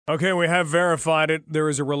Okay, we have verified it. There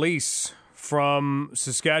is a release from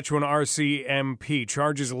Saskatchewan RCMP.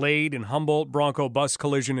 Charges laid in Humboldt Bronco bus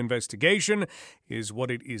collision investigation is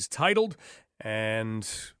what it is titled. And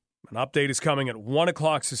an update is coming at 1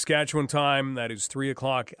 o'clock Saskatchewan time. That is 3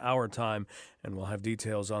 o'clock our time. And we'll have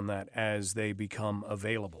details on that as they become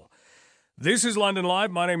available. This is London Live.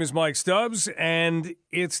 My name is Mike Stubbs, and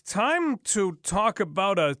it's time to talk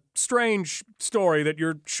about a strange story that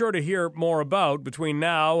you're sure to hear more about between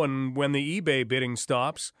now and when the eBay bidding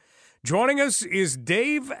stops. Joining us is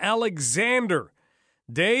Dave Alexander.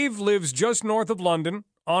 Dave lives just north of London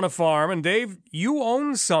on a farm, and Dave, you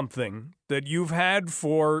own something that you've had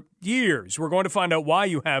for years. We're going to find out why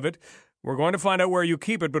you have it. We're going to find out where you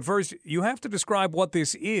keep it, but first, you have to describe what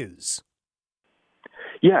this is.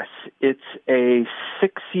 Yes, it's a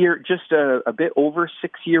just a bit over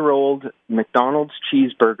 6-year-old McDonald's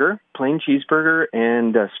cheeseburger, plain cheeseburger,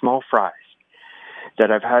 and small fries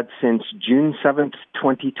that I've had since June 7th,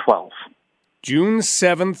 2012. June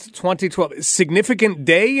 7th, 2012. Significant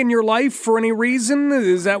day in your life for any reason?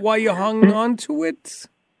 Is that why you hung on to it?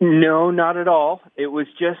 No, not at all. It was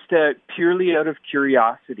just purely out of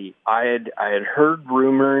curiosity. I had heard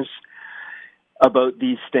rumors about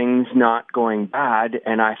these things not going bad,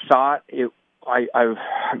 and I thought we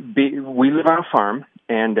live on a farm,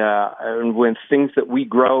 and when things that we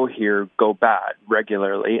grow here go bad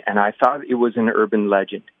regularly, and I thought it was an urban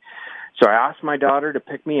legend. So I asked my daughter to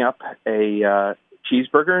pick me up a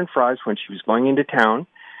cheeseburger and fries when she was going into town,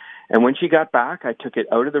 and when she got back, I took it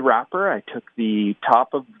out of the wrapper, I took the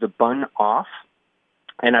top of the bun off,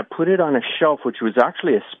 and I put it on a shelf, which was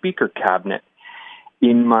actually a speaker cabinet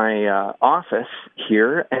in my office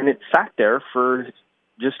here, and it sat there for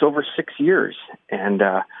just over 6 years. And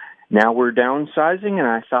now we're downsizing, and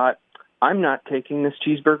I thought, I'm not taking this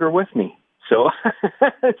cheeseburger with me. So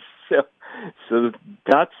so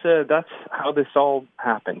that's how this all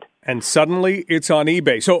happened. And suddenly it's on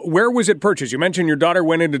eBay. So where was it purchased? You mentioned your daughter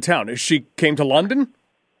went into town. She came to London?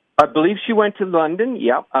 I believe she went to London,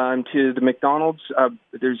 to the McDonald's.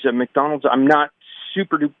 There's a McDonald's. I'm not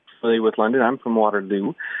super duper familiar with London. I'm from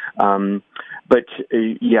Waterloo. But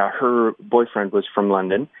her boyfriend was from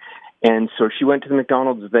London. And so she went to the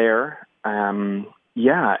McDonald's there, and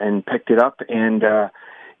picked it up. And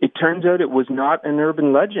it turns out it was not an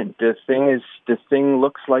urban legend. The thing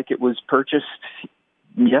looks like it was purchased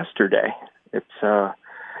yesterday.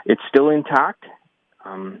 It's still intact,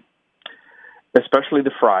 especially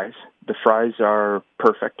the fries. The fries are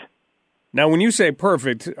perfect. Now, when you say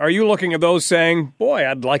perfect, are you looking at those saying, boy,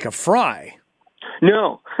 I'd like a fry?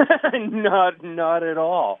 No, not at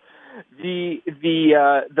all. The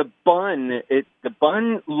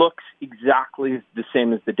bun looks exactly the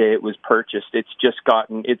same as the day it was purchased. It's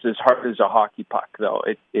as hard as a hockey puck, though.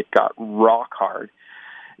 It got rock hard.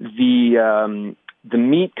 The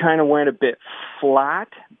meat kind of went a bit flat,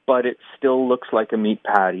 but it still looks like a meat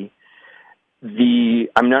patty.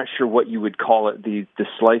 I'm not sure what you would call it, the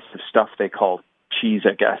slice of stuff they call cheese,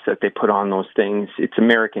 I guess, that they put on those things. It's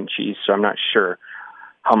American cheese, so I'm not sure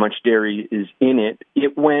how much dairy is in it.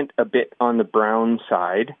 It went a bit on the brown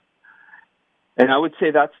side, and I would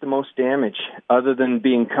say that's the most damage, other than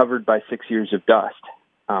being covered by 6 years of dust,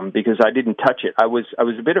 because I didn't touch it. I was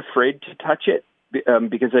a bit afraid to touch it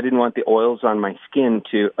because I didn't want the oils on my skin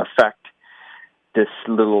to affect this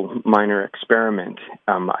little minor experiment.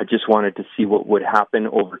 I just wanted to see what would happen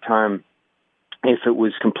over time if it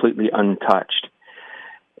was completely untouched.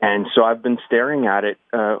 And so I've been staring at it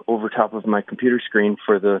over top of my computer screen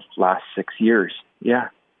for the last 6 years. Yeah.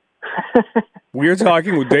 We're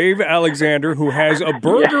talking with Dave Alexander, who has a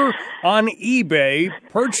burger on eBay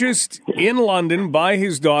purchased in London by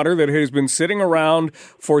his daughter that has been sitting around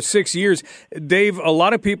for 6 years. Dave, a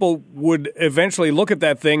lot of people would eventually look at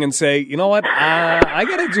that thing and say, you know what, I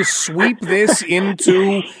got to just sweep this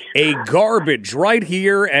into a garbage right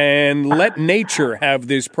here and let nature have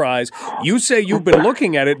this prize. You say you've been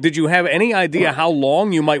looking at it. Did you have any idea how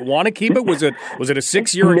long you might want to keep it? Was it a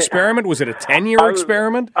 6-year experiment? Was it a 10-year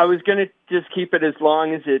experiment? I was going to just keep it as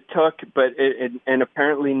long as it took, but and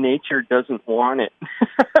apparently nature doesn't want it.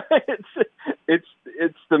 It's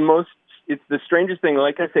the strangest thing.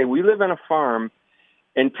 Like I say, we live on a farm,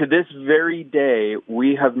 and to this very day,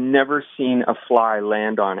 we have never seen a fly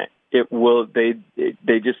land on it.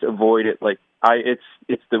 They just avoid it.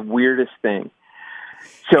 It's the weirdest thing.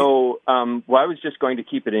 So, I was just going to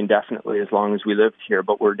keep it indefinitely as long as we lived here,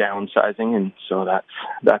 but we're downsizing, and so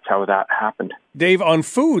that's how that happened. Dave, on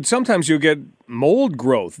food, sometimes you get mold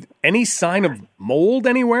growth. Any sign of mold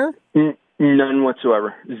anywhere? None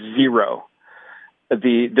whatsoever. Zero.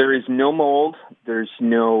 There is no mold. There's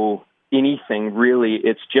no anything really.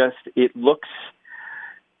 It's just it looks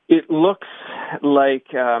like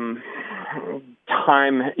time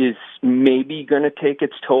is maybe going to take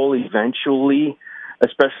its toll eventually,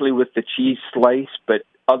 especially with the cheese slice. But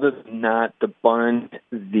other than that, the bun,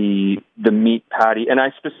 the meat patty, and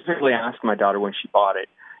I specifically asked my daughter when she bought it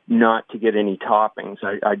not to get any toppings.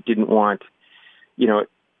 I didn't want,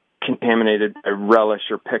 contaminated by relish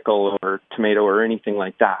or pickle or tomato or anything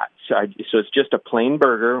like that. So it's just a plain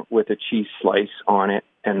burger with a cheese slice on it,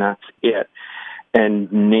 and that's it.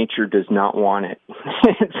 And nature does not want it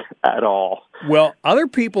at all. Well, other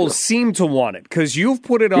people seem to want it because you've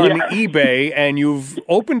put it on eBay and you've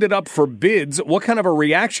opened it up for bids. What kind of a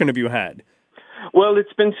reaction have you had? Well,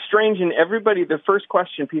 it's been strange, and the first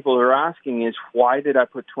question people are asking is, why did I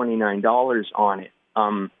put $29 on it?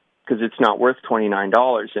 Because it's not worth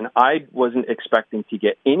 $29. And I wasn't expecting to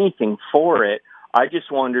get anything for it. I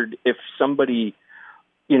just wondered if somebody,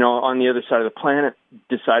 on the other side of the planet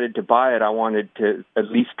decided to buy it, I wanted to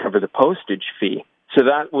at least cover the postage fee. So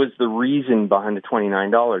that was the reason behind the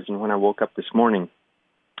 $29. And when I woke up this morning,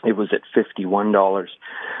 it was at $51.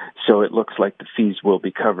 So it looks like the fees will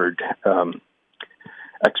be covered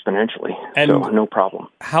exponentially. And so no problem.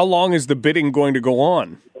 How long is the bidding going to go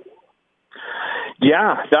on?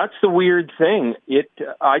 Yeah, that's the weird thing.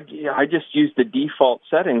 I just used the default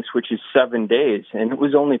settings, which is 7 days, and it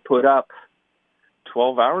was only put up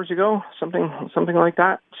 12 hours ago, something like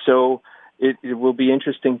that. So it will be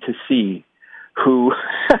interesting to see who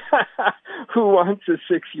wants a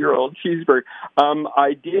 6-year-old cheeseburger.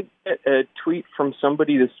 I did get a tweet from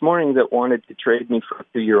somebody this morning that wanted to trade me for a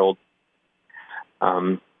 2-year-old.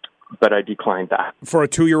 But I declined that. For a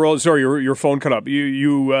 2-year-old? Sorry, your phone cut up.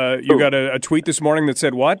 You got a tweet this morning that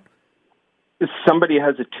said what? Somebody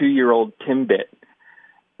has a 2-year-old Timbit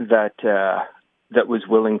that was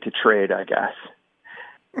willing to trade, I guess.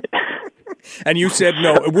 And you said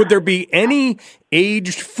no. Would there be any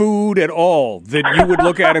aged food at all that you would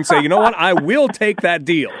look at and say, you know what, I will take that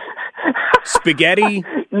deal? Spaghetti?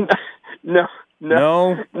 No,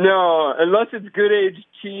 unless it's good aged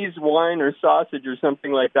cheese, wine, or sausage or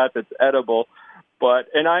something like that that's edible.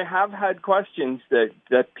 And I have had questions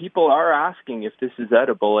that people are asking if this is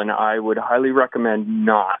edible, and I would highly recommend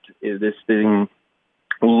not. This thing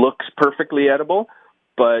looks perfectly edible,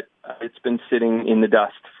 but it's been sitting in the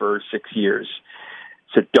dust for 6 years.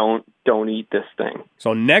 So don't eat this thing.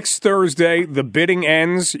 So next Thursday, the bidding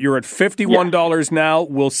ends. You're at $51 now.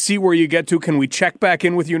 We'll see where you get to. Can we check back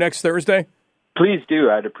in with you next Thursday? Please do.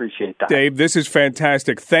 I'd appreciate that. Dave, this is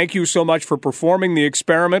fantastic. Thank you so much for performing the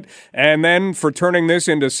experiment and then for turning this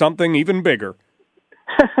into something even bigger.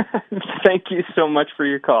 Thank you so much for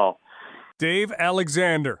your call. Dave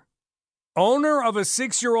Alexander, owner of a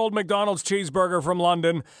 6-year-old McDonald's cheeseburger from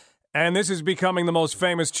London, and this is becoming the most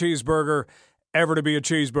famous cheeseburger ever to be a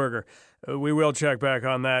cheeseburger. We will check back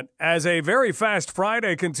on that. As a Very Fast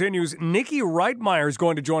Friday continues, Nikki Reitmeyer is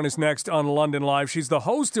going to join us next on London Live. She's the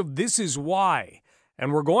host of This Is Why,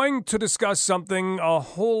 and we're going to discuss something a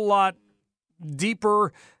whole lot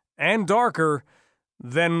deeper and darker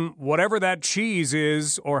than whatever that cheese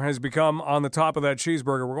is or has become on the top of that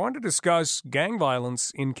cheeseburger. We're going to discuss gang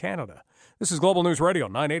violence in Canada. This is Global News Radio,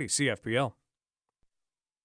 980 CFPL.